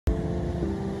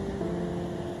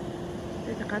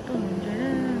제가 또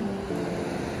문제는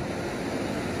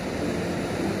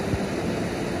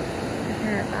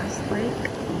here at Bass Lake.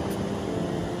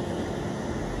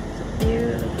 It's a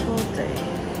beautiful day.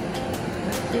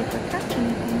 Let's see if we catch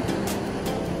anything.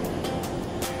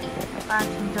 Ba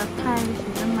진짜 타이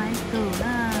지금 많이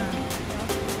뜨나?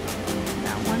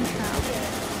 That one trout.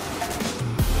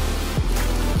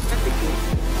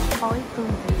 거의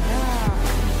뜨는데요.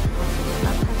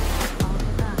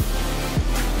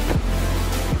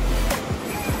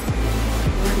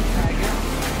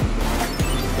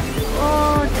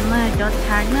 Cho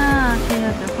tag na thì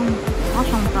là không có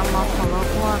xong tầm một phần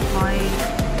qua thôi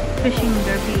fishing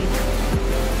derby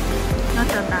nó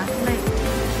cho Bass Lake.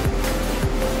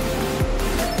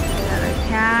 Got a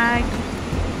tag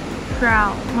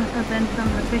trout, must have been from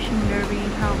the fishing derby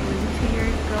probably 2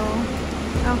 years ago.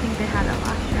 I don't think they had it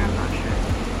last year, I'm not sure.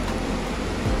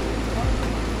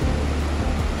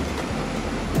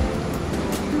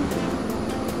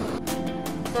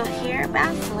 So here at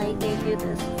Bass Lake, they do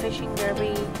this fishing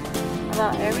derby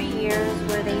about every year,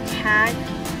 where they tag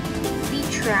the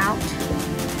trout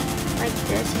like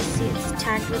this. You see it's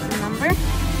tagged with a number,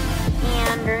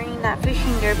 and during that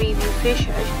fishing derby, if you fish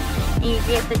and you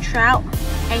get the trout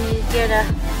and you get a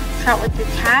trout with the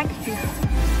tag,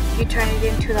 you turn it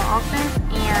into the office,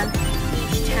 and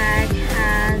each tag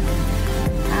has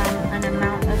an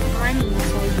amount of money,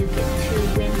 so you get to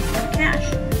win some cash.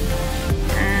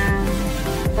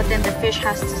 But then the fish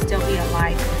has to still be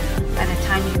alive by the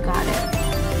time you got it.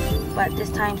 But this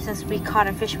time, since we caught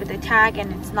a fish with a tag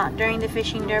and it's not during the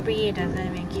fishing derby, it doesn't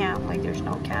even count, like there's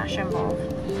no cash involved.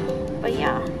 But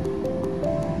yeah,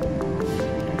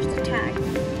 there's the tag.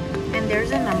 And there's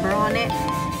a number on it,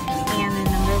 and the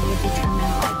number will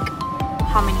determine like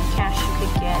how many cash you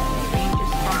could get. It ranges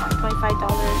from like $25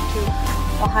 to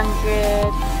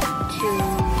 $100 to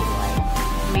like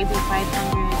maybe $500.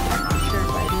 I'm not sure,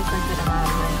 but it is a good amount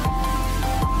of money.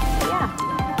 But yeah.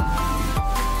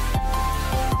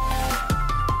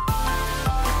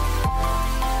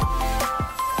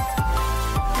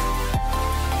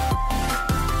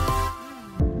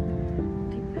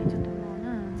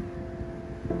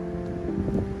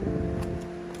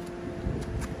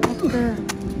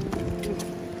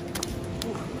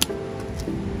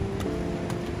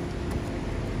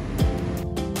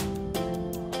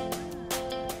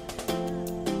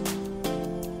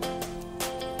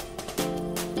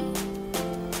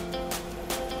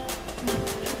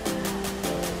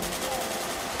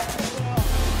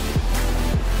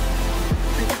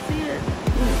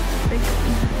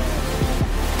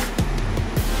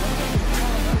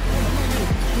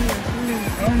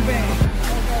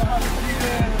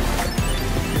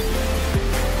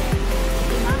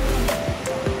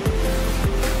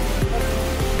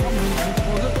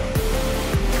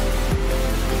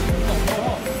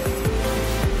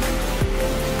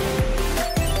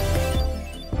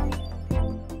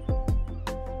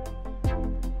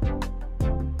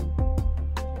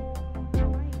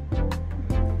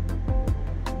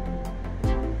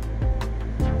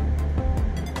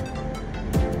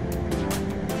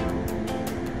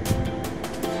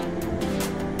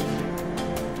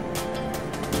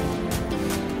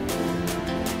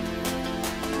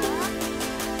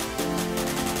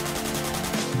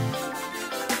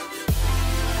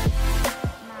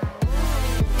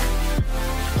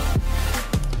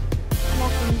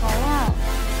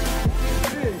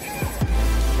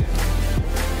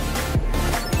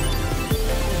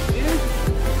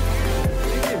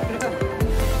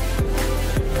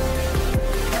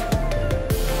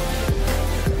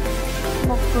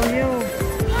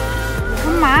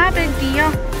 Má bên kia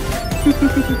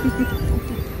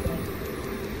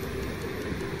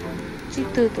chị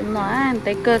từ tụi nó anh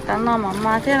thấy cơ tao nó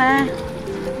mà thế này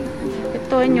cái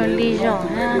tôi nhiều ly rồi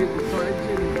nha.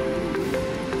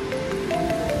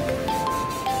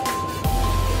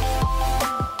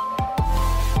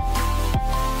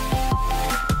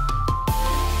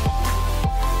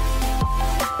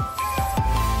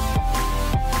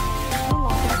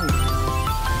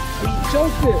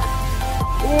 Choked it.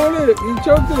 Oh, look, you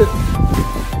choked it.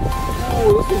 Oh,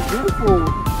 that's so beautiful.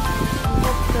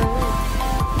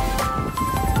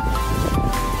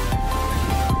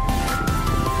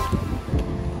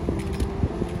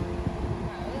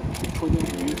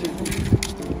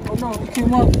 Oh no, it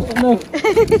came up. Oh no.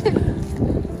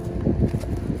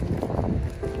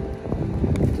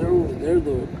 There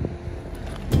though.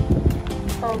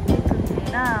 Oh,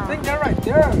 good now. I think they're right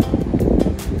there.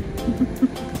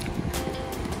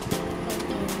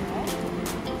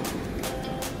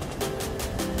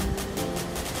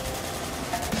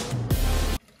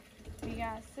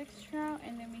 6 trout,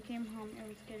 and then we came home. It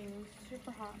was getting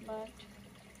super hot, but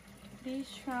these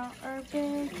trout are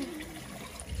big.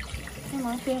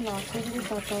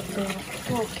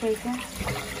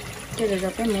 Get it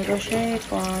up in the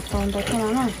shape or